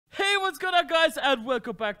what's going on, guys, and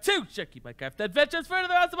welcome back to Sharky Minecraft Adventures for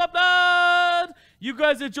another awesome upload. You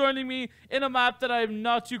guys are joining me in a map that I'm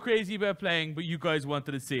not too crazy about playing, but you guys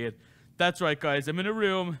wanted to see it. That's right, guys. I'm in a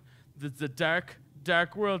room. There's a dark,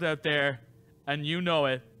 dark world out there, and you know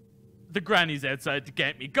it. The granny's outside to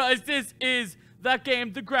get me. Guys, this is that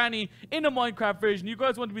game, the granny, in a Minecraft version. You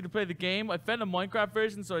guys wanted me to play the game. I found a Minecraft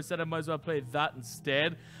version, so I said I might as well play that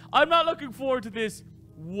instead. I'm not looking forward to this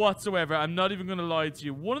whatsoever. I'm not even gonna lie to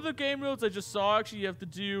you. One of the game rules I just saw, actually, you have to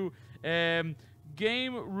do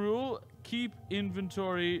game rule, keep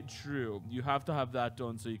inventory true. You have to have that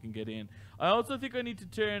done so you can get in. I also think I need to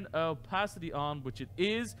turn opacity on, which it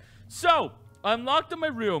is. So I'm locked in my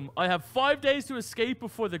room. I have 5 days to escape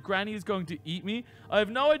before the granny is going to eat me. I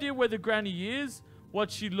have no idea where the granny is,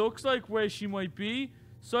 what she looks like, where she might be.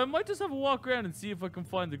 So I might just have a walk around and see if I can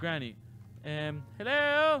find the granny.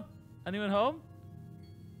 Hello? Anyone home?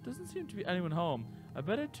 Doesn't seem to be anyone home. I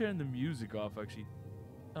better turn the music off, actually.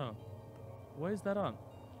 Oh. Why is that on?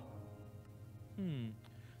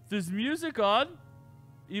 There's music on,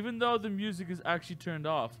 even though the music is actually turned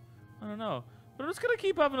off. I don't know. But I'm just gonna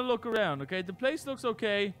keep having a look around, okay? The place looks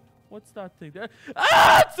okay. What's that thing there?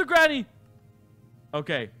 Ah! It's the granny!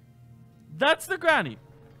 Okay. That's the granny.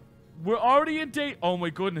 We're already in day... Oh my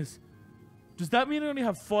goodness. Does that mean I only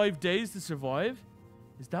have 5 days to survive?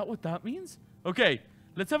 Is that what that means? Okay.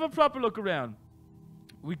 Let's have a proper look around.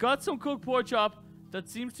 We got some cooked pork chop. That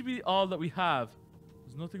seems to be all that we have.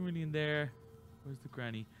 There's nothing really in there. Where's the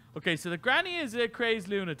granny? Okay, so the granny is a crazed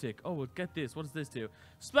lunatic. Oh, well, get this. What does this do?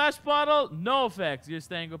 Splash bottle, no effects. You're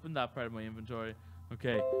staying up in that part of my inventory.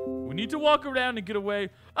 Okay. We need to walk around and get away.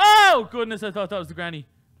 Oh, goodness. I thought that was the granny.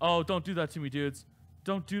 Oh, don't do that to me, dudes.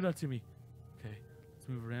 Don't do that to me. Okay. Let's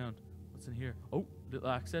move around. What's in here? Oh, little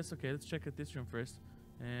access. Okay, let's check out this room first.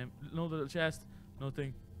 No little chest.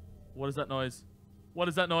 Nothing. What is that noise? What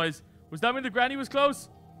is that noise? Was that mean the granny was close?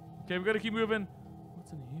 Okay, we gotta keep moving.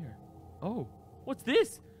 What's in here? Oh, what's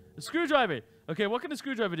this? A screwdriver. Okay, what can a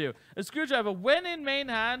screwdriver do? A screwdriver, when in main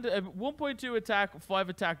hand, 1.2 attack, 5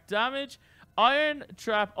 attack damage. Iron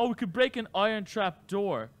trap. Oh, we could break an iron trap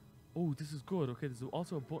door. Oh, this is good. Okay, there's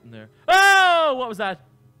also a button there. Oh, what was that?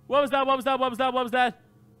 What was that? What was that? What was that? What was that?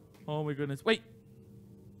 Oh my goodness. Wait.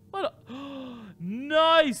 What?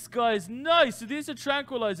 Nice, guys. Nice. So these are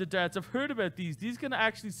tranquilizer darts. I've heard about these. These can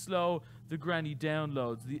actually slow the granny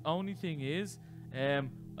downloads. The only thing is,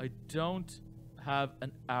 I don't have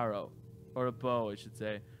an arrow. Or a bow, I should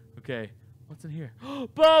say. Okay. What's in here?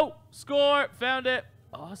 Bow! Score! Found it.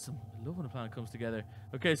 Awesome. I love when a plan comes together.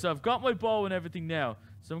 Okay, so I've got my bow and everything now.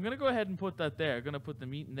 So I'm going to go ahead and put that there. I'm going to put the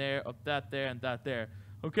meat in there, up that there, and that there.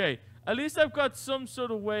 Okay. At least I've got some sort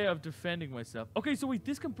of way of defending myself. Okay, so wait.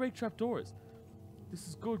 This can break trapdoors. This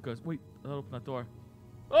is good, guys. Wait. I'll open that door.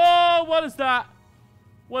 Oh, what is that?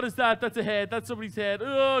 What is that? That's a head. That's somebody's head.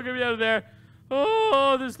 Oh, get me out of there.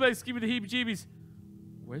 Oh, this place. Give me the heebie-jeebies.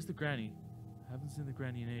 Where's the granny? I haven't seen the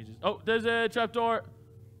granny in ages. Oh, there's a trapdoor.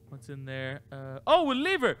 What's in there? Oh, a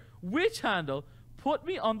lever. Witch handle. Put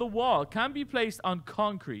me on the wall. Can be placed on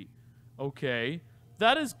concrete. Okay.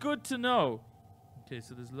 That is good to know. Okay,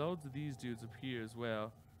 so there's loads of these dudes up here as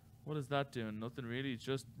well. What is that doing? Nothing really.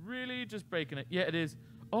 Just breaking it. Yeah, it is.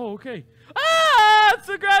 Oh, okay. Ah! It's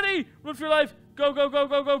the granny! Run for your life. Go, go, go,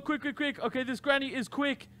 go, go. Quick, quick, quick. Okay, this granny is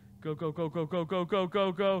quick. Go, go, go, go, go, go, go,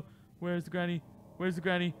 go, go. Where's the granny? Where's the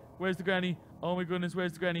granny? Where's the granny? Oh my goodness,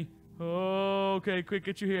 where's the granny? Oh, okay, quick,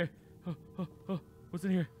 get you here. Oh, oh, oh. What's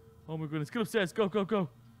in here? Oh my goodness, get upstairs. Go, go, go.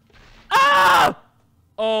 Ah!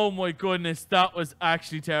 Oh my goodness, that was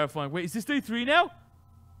actually terrifying. Wait, is this day 3 now?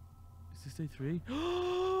 Is this day 3?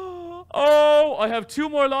 Oh, I have 2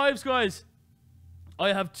 more lives, guys.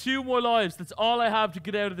 I have 2 more lives. That's all I have to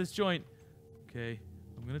get out of this joint. Okay,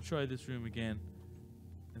 I'm going to try this room again.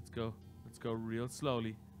 Let's go. Let's go real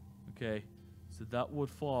slowly. Okay, so that wood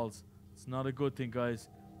falls. It's not a good thing, guys.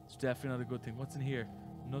 It's definitely not a good thing. What's in here?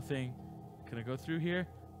 Nothing. Can I go through here?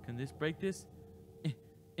 Can this break this?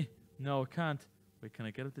 No, it can't. Wait, can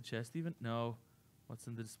I get at the chest even? No. What's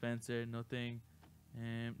in the dispenser? Nothing.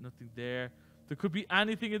 Nothing there. There could be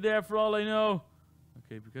anything in there for all I know.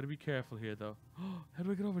 Okay, we gotta be careful here, though. How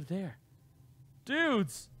do I get over there?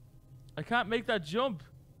 Dudes! I can't make that jump.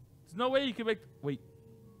 There's no way you can make... Wait.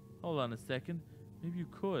 Hold on a second. Maybe you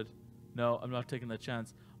could. No, I'm not taking that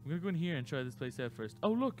chance. I'm gonna go in here and try this place out first.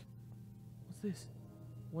 Oh, look! What's this?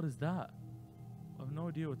 What is that? I have no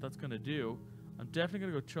idea what that's gonna do. I'm definitely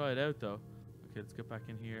gonna go try it out, though. Okay, let's get back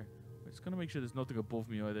in here. I'm just gonna make sure there's nothing above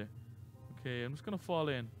me, either. Okay, I'm just gonna fall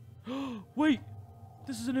in. Wait!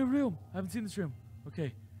 This is a new room. I haven't seen this room.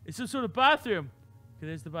 Okay. It's some sort of bathroom. Okay,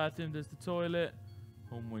 there's the bathroom. There's the toilet.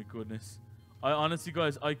 Oh, my goodness. I honestly,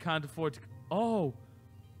 guys, I can't afford to... Oh!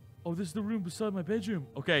 Oh, this is the room beside my bedroom.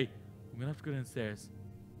 Okay. I'm gonna have to go downstairs.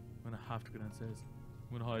 I'm gonna have to go downstairs.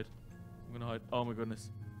 I'm gonna hide. I'm gonna hide. Oh my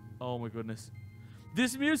goodness. Oh my goodness.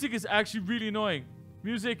 This music is actually really annoying.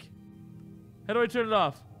 Music. How do I turn it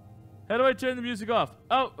off? How do I turn the music off?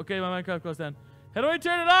 Oh, okay, my Minecraft goes down. How do I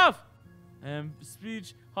turn it off?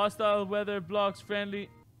 Speech, hostile, weather, blocks, friendly.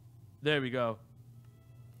 There we go.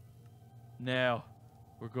 Now,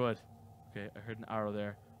 we're good. Okay, I heard an arrow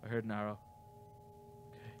there. I heard an arrow.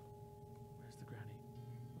 Okay, where's the granny?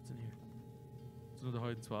 What's in here? It's another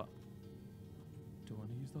hiding spot. Do I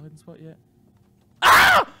want to use the hiding spot yet?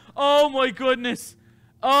 Ah! Oh my goodness!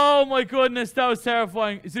 Oh my goodness, that was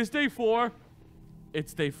terrifying. Is this day 4?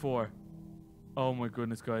 It's day 4. Oh my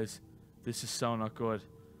goodness, guys. This is so not good.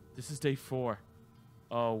 This is day 4.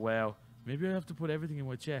 Oh, wow. Maybe I have to put everything in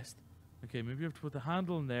my chest. Okay, maybe I have to put the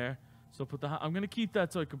handle in there. So put the I'm going to keep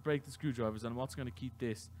that so I can break the screwdrivers. And I'm also going to keep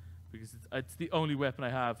this because it's the only weapon I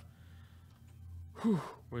have. Whew.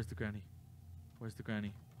 Where's the granny? Where's the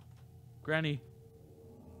granny? Granny.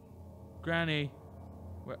 Granny.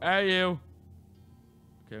 Where are you?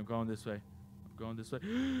 Okay, I'm going this way. I'm going this way.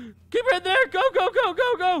 Keep her in there! Go, go, go,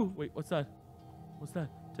 go, go! Wait, what's that? What's that?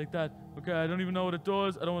 Take that. Okay, I don't even know what it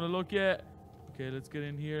does. I don't want to look yet. Okay, let's get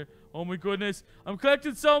in here. Oh my goodness. I'm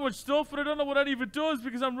collecting so much stuff, but I don't know what any of it does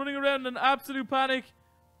because I'm running around in absolute panic.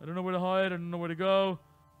 I don't know where to hide. I don't know where to go.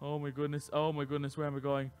 Oh my goodness. Oh my goodness. Where am I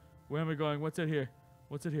going? Where am I going? What's it here?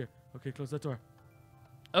 What's it here? Okay, close that door.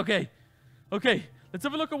 Okay. Okay. Let's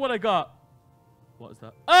have a look at what I got. What is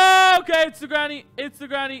that? Oh, okay. It's the granny. It's the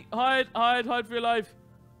granny. Hide, hide, hide for your life.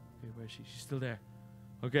 Okay, where is she? She's still there.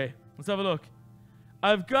 Okay. Let's have a look.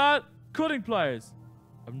 I've got cutting pliers.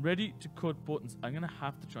 I'm ready to cut buttons. I'm going to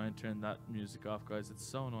have to try and turn that music off, guys. It's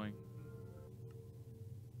so annoying.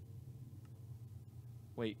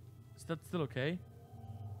 Wait. Is that still okay?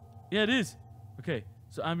 Yeah, it is. Okay.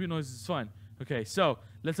 So ambient noises is fine. Okay, so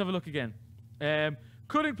let's have a look again.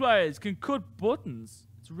 Cutting pliers can cut buttons.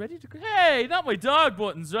 It's ready to cut. Hey, not my dog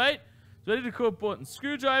buttons, right? It's ready to cut buttons.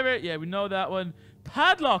 Screwdriver. Yeah, we know that one.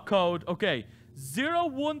 Padlock code. Okay.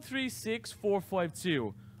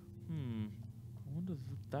 0136452. I wonder if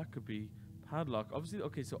that could be padlock. Obviously,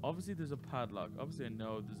 okay, so obviously there's a padlock. Obviously I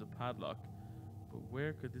know there's a padlock. But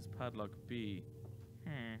where could this padlock be?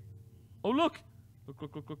 Oh, look! Look,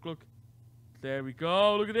 look, look, look, look. There we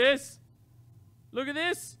go. Look at this. Look at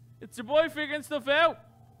this. It's your boy figuring stuff out.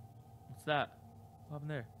 What's that? What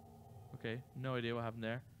happened there? Okay, no idea what happened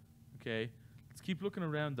there. Okay, let's keep looking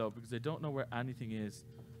around though because I don't know where anything is.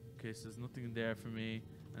 Okay, so there's nothing in there for me.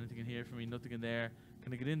 Anything in here for me? Nothing in there.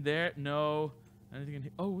 Can I get in there? No. Anything in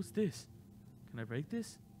here? Oh, what's this? Can I break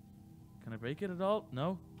this? Can I break it at all?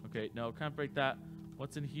 No? Okay, no, can't break that.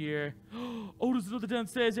 What's in here? Oh, there's another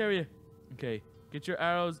downstairs area. Okay, get your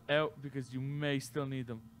arrows out because you may still need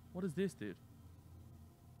them. What is this, dude?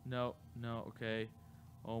 No, no, okay.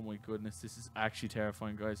 Oh my goodness, this is actually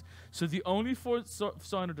terrifying, guys. So the only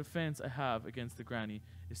sign of defense I have against the granny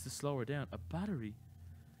is to slow her down. A battery.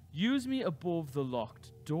 Use me above the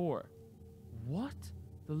locked door. What?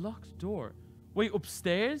 The locked door. Wait,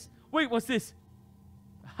 upstairs? Wait, what's this?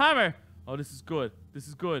 A hammer. Oh, this is good. This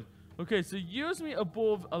is good. Okay, so use me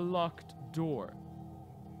above a locked door.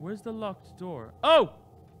 Where's the locked door? Oh!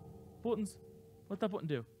 Buttons. What'd that button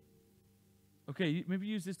do? Okay, maybe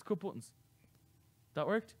use this to cut buttons. That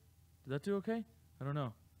worked? Did that do okay? I don't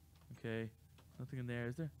know. Okay. Nothing in there,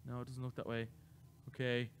 is there? No, it doesn't look that way.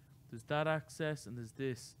 Okay. There's that access and there's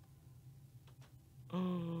this.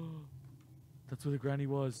 Oh, that's where the granny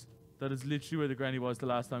was. That is literally where the granny was the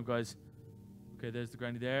last time, guys. Okay, there's the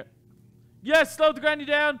granny there. Yes, slow the granny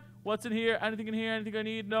down. What's in here? Anything in here? Anything I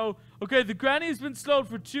need? No. Okay, the granny has been slowed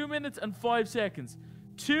for 2 minutes and 5 seconds.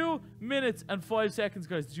 2 minutes and 5 seconds,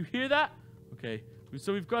 guys. Did you hear that? Okay,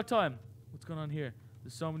 so we've got time. What's going on here?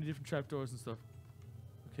 There's so many different trapdoors and stuff.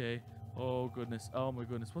 Okay. Oh, goodness. Oh, my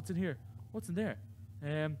goodness. What's in here? What's in there?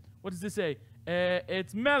 What does this say?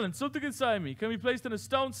 It's melon. Something inside me. Can be placed on a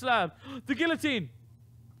stone slab. The guillotine.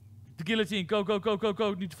 The guillotine. Go, go, go, go,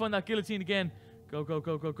 go. Need to find that guillotine again. Go, go,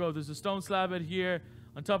 go, go, go. There's a stone slab out here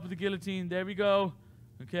on top of the guillotine. There we go.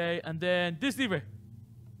 Okay, and then this lever.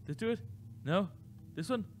 Did it do it? No? This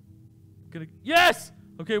one? Yes!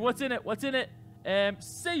 Okay, what's in it? What's in it?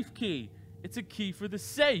 Safe key. It's a key for the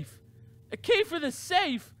safe. A key for the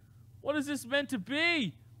safe? What is this meant to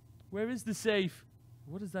be? Where is the safe?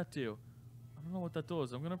 What does that do? I don't know what that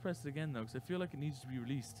does. I'm going to press it again, though, because I feel like it needs to be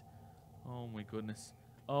released. Oh, my goodness.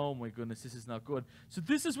 Oh, my goodness. This is not good. So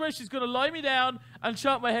this is where she's going to lie me down and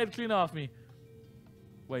chop my head clean off me.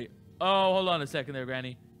 Wait. Oh, hold on a second there,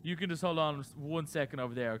 Granny. You can just hold on 1 second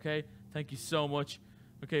over there, okay? Thank you so much.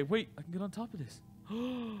 Okay, wait. I can get on top of this.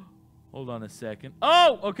 Hold on a second.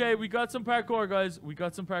 Oh, okay. We got some parkour, guys. We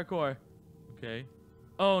got some parkour. Okay.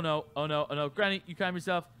 Oh, no. Oh, no. Oh, no. Granny, you calm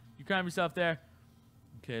yourself. You calm yourself there.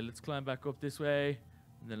 Okay, let's climb back up this way.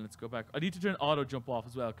 And then let's go back. I need to turn auto jump off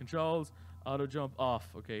as well. Controls, auto jump off.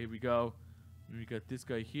 Okay, here we go. And we got this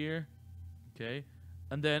guy here. Okay.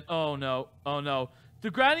 And then, oh, no. Oh, no.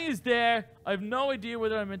 The granny is there. I have no idea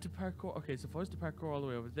whether I'm meant to parkour. Okay, so if I was to parkour all the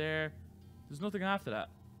way over there, there's nothing after that.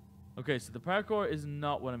 Okay, so the parkour is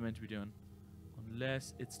not what I'm meant to be doing.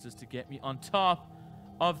 Unless it's just to get me on top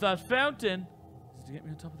of that fountain. Is it to get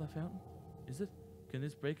me on top of that fountain? Is it? Can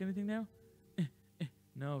this break anything now?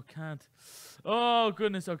 No, it can't. Oh,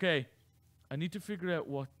 goodness. Okay. I need to figure out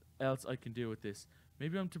what else I can do with this.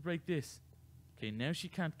 Maybe I'm to break this. Okay, now she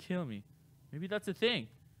can't kill me. Maybe that's a thing.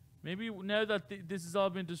 Maybe now that this has all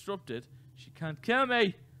been disrupted, she can't kill me.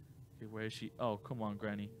 Okay, where is she? Oh, come on,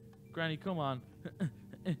 Granny. Granny, come on.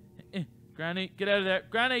 Granny, get out of there.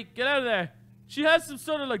 Granny, get out of there. She has some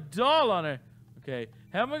sort of like doll on her. Okay,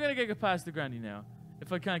 how am I going to get past the Granny now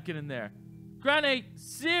if I can't get in there? Granny,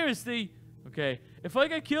 seriously? Okay, if I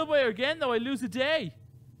get killed by her again, though, I lose a day.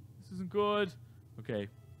 This isn't good. Okay,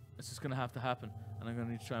 it's just going to have to happen. And I'm going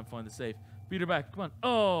to need to try and find the safe. Beat her back. Come on.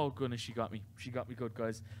 Oh, goodness, she got me. She got me good,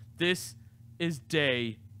 guys. This is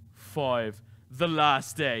day 5. The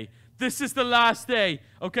last day. This is the last day.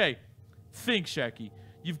 Okay, think, Sharky.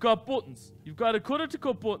 You've got buttons. You've got a cutter to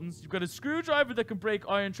cut buttons. You've got a screwdriver that can break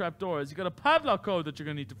iron trap doors. You've got a padlock code that you're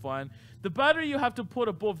going to need to find. The battery you have to put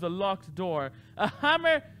above the locked door. A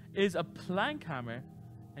hammer is a plank hammer.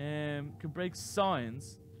 Can break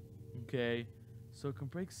signs. Okay. So it can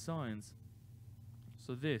break signs.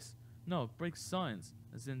 So this. No, it breaks signs.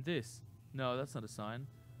 As in this. No, that's not a sign.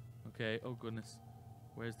 Okay. Oh, goodness.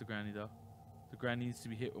 Where's the granny, though? The granny needs to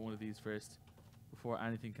be hit with one of these first. Before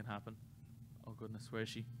anything can happen. Oh, goodness. Where is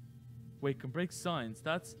she? Wait, can break signs.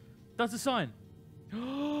 That's a sign.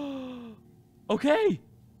 Okay.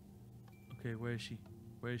 Okay, where is she?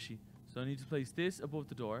 Where is she? So I need to place this above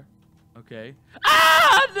the door. Okay.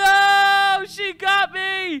 Ah, no! She got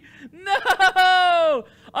me! No!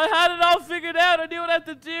 I had it all figured out. I knew what I had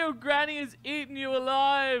to do. Granny is eating you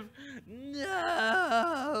alive.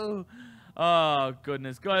 No! Oh,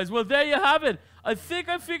 goodness, guys. Well, there you have it. I think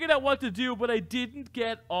I figured out what to do, but I didn't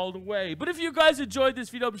get all the way. But if you guys enjoyed this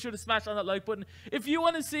video, be sure to smash on that like button. If you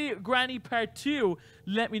want to see Granny Part 2,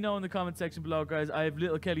 let me know in the comment section below, guys. I have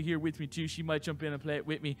little Kelly here with me, too. She might jump in and play it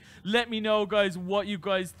with me. Let me know, guys, what you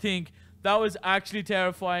guys think. That was actually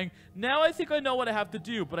terrifying. Now I think I know what I have to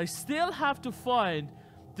do, but I still have to find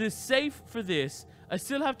the safe for this. I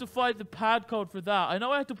still have to find the pad code for that. I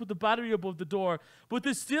know I have to put the battery above the door, but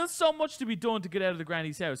there's still so much to be done to get out of the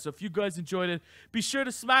granny's house. So if you guys enjoyed it, be sure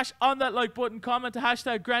to smash on that like button, comment to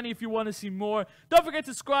hashtag granny if you want to see more. Don't forget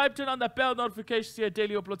to subscribe, turn on that bell notification so you get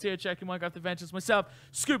daily uploads here, checking Minecraft Adventures. Myself,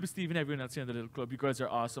 Scuba Steve, and everyone else here in the little club. You guys are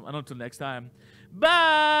awesome. And until next time,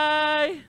 bye!